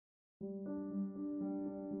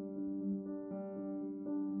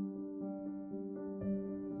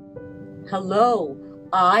Hello,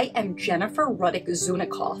 I am Jennifer Rudick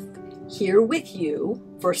Zunikoff, here with you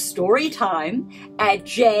for Storytime at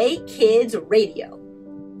JKids Radio.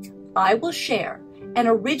 I will share an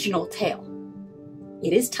original tale.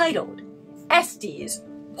 It is titled, Esti's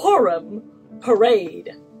Purim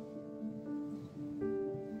Parade.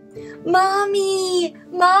 Mommy,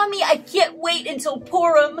 I can't wait until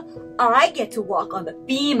Purim. I get to walk on the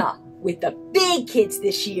bima with the big kids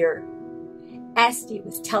this year. Esti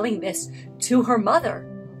was telling this to her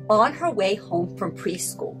mother on her way home from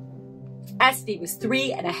preschool. Esti was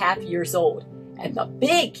 3.5 years old, and the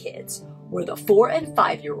big kids were the 4 and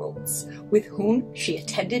 5-year-olds with whom she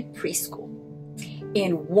attended preschool.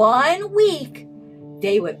 In 1 week,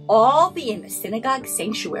 they would all be in the synagogue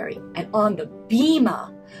sanctuary and on the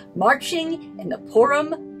bima, marching in the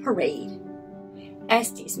Purim parade.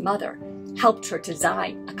 Esti's mother helped her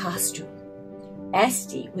design a costume.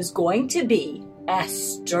 Esti was going to be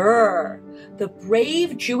Esther, the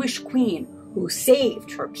brave Jewish queen who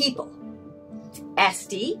saved her people.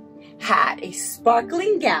 Esti had a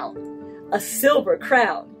sparkling gown, a silver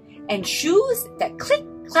crown, and shoes that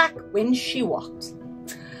click-clack when she walked.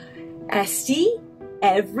 Esti,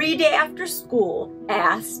 every day after school,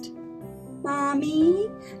 asked, "Mommy,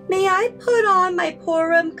 may I put on my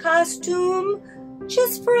Purim costume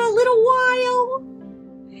just for a little while?"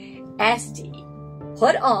 Esti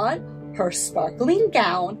put on her sparkling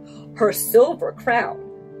gown, her silver crown,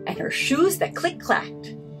 and her shoes that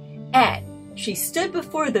click-clacked. And she stood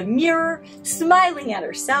before the mirror, smiling at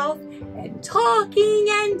herself and talking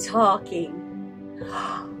and talking.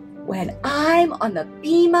 "When I'm on the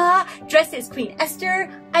bima, dressed as Queen Esther,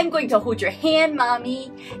 I'm going to hold your hand,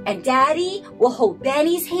 Mommy, and Daddy will hold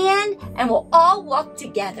Benny's hand, and we'll all walk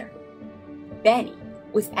together." Benny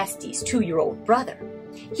was Esti's 2-year-old brother.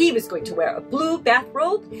 He was going to wear a blue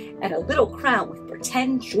bathrobe and a little crown with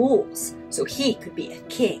pretend jewels so he could be a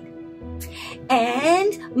king.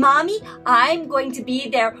 "And Mommy, I'm going to be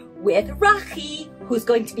there with Rachi, who's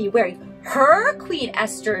going to be wearing her Queen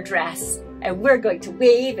Esther dress, and we're going to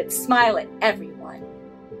wave and smile at everyone."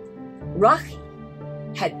 Rachi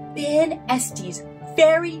had been Esti's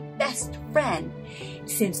very best friend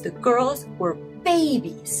since the girls were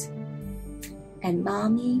babies. "And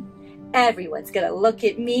Mommy, everyone's gonna look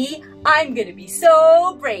at me. I'm gonna be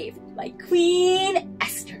so brave, like Queen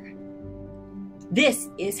Esther." This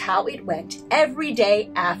is how it went every day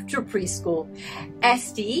after preschool.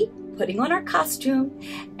 Esti putting on her costume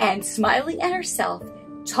and smiling at herself,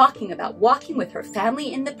 talking about walking with her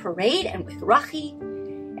family in the parade and with Rachi,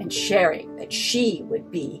 and sharing that she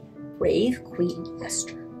would be brave Queen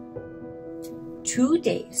Esther. 2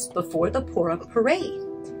 days before the Purim parade,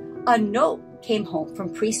 a note came home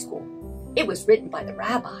from preschool. It was written by the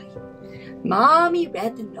rabbi. Mommy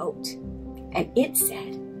read the note, and it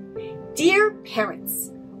said, "Dear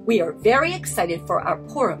parents, we are very excited for our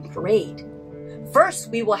Purim parade.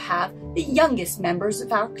 First, we will have the youngest members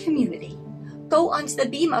of our community go onto the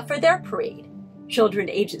bima for their parade. Children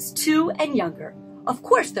ages 2 and younger. Of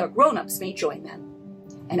course, their grown-ups may join them.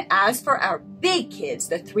 And as for our big kids,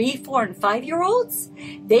 the 3, 4, and 5-year-olds,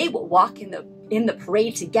 they will walk in the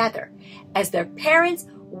parade together as their parents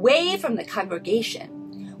wave from the congregation.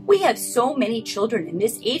 We have so many children in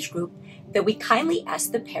this age group that we kindly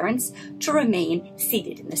ask the parents to remain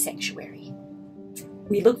seated in the sanctuary.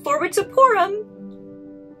 We look forward to Purim."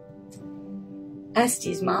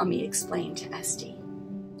 Esti's mommy explained to Esti,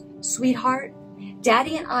 "Sweetheart,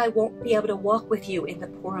 Daddy and I won't be able to walk with you in the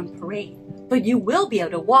Purim parade, but you will be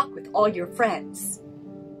able to walk with all your friends."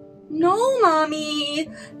 "No, Mommy,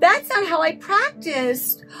 that's not how I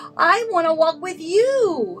practiced. I want to walk with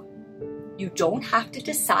you." "You don't have to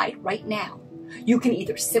decide right now. You can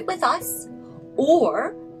either sit with us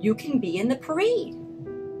or you can be in the parade."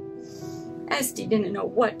 Esti didn't know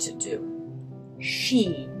what to do.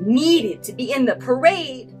 She needed to be in the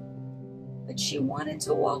parade, but she wanted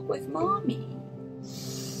to walk with Mommy.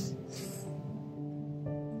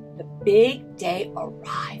 The big day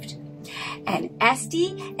arrived, and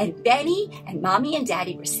Esti and Benny and Mommy and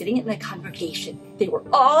Daddy were sitting in the congregation. They were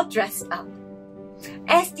all dressed up.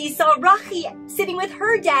 Esti saw Rachi sitting with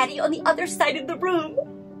her daddy on the other side of the room.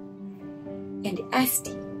 And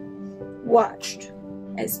Esti watched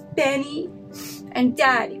as Benny and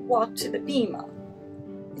Daddy walked to the bima.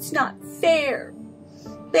 It's not fair.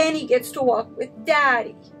 Benny gets to walk with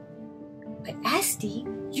Daddy. But Esti,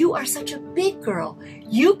 you are such a big girl.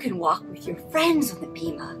 You can walk with your friends on the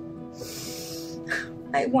bima.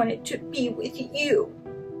 I wanted to be with you.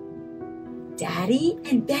 Daddy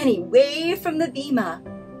and Benny waved from the bima,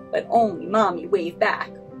 but only Mommy waved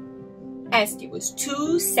back. Esti was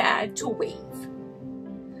too sad to wave.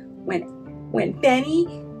 When Benny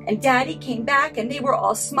and Daddy came back and they were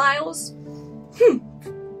all smiles,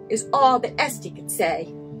 is all that Esti could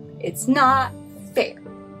say. It's not fair.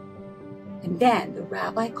 And then the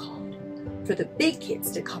rabbi called for the big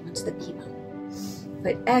kids to come into the bima.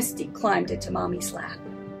 But Esti climbed into Mommy's lap.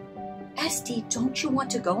 Esti, don't you want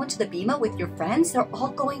to go into the bima with your friends? They're all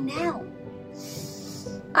going now.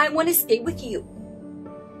 I want to stay with you.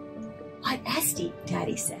 But Esti,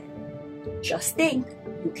 Daddy said, just think,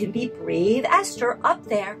 you can be brave Esther up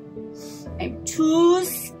there. I'm too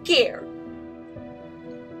scared.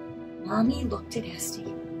 Mommy looked at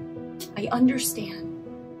Esti. I understand.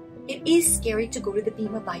 It is scary to go to the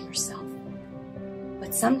bima by yourself.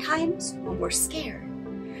 But sometimes when we're scared,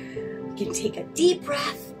 we can take a deep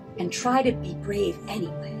breath and try to be brave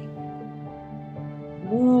anyway.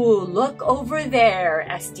 Ooh, look over there,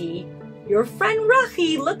 Esti. Your friend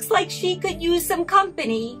Rachi looks like she could use some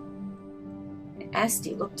company. And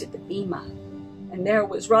Esti looked at the bima, and there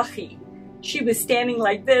was Rachi. She was standing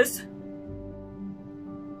like this.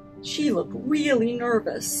 She looked really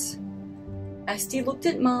nervous. Esti looked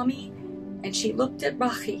at Mommy, and she looked at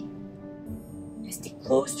Rachi. Esti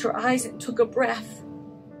closed her eyes and took a breath.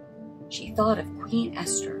 She thought of Queen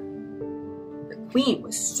Esther. The queen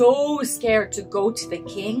was so scared to go to the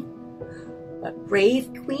king, but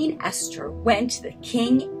brave Queen Esther went to the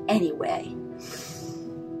king anyway.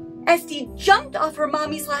 Esti jumped off her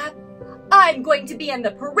Mommy's lap. I'm going to be in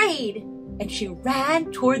the parade. And she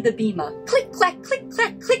ran toward the bima. Click, clack, click,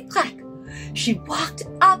 clack, click, clack. She walked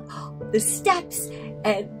up the steps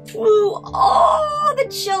and through all the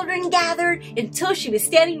children gathered until she was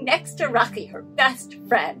standing next to Rachi, her best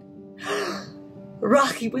friend.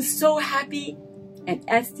 Rachi was so happy, and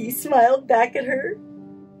Esti smiled back at her.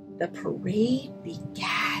 The parade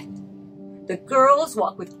began. The girls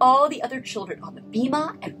walked with all the other children on the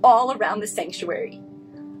bima and all around the sanctuary.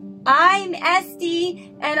 I'm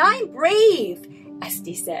Esti, and I'm brave,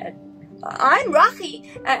 Esti said. I'm Rachi,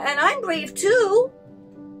 and I'm brave too.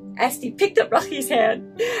 Esti picked up Rachi's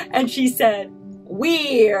hand, and she said,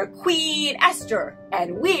 we're Queen Esther,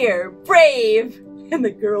 and we're brave. And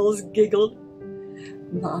the girls giggled.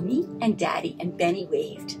 Mommy and Daddy and Benny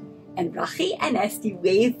waved, and Rachi and Esti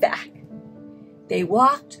waved back. They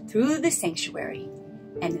walked through the sanctuary,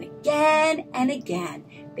 and again,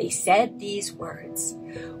 they said these words.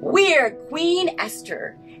 We're Queen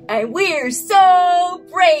Esther, and we're so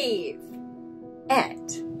brave. And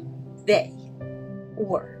they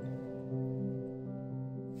were.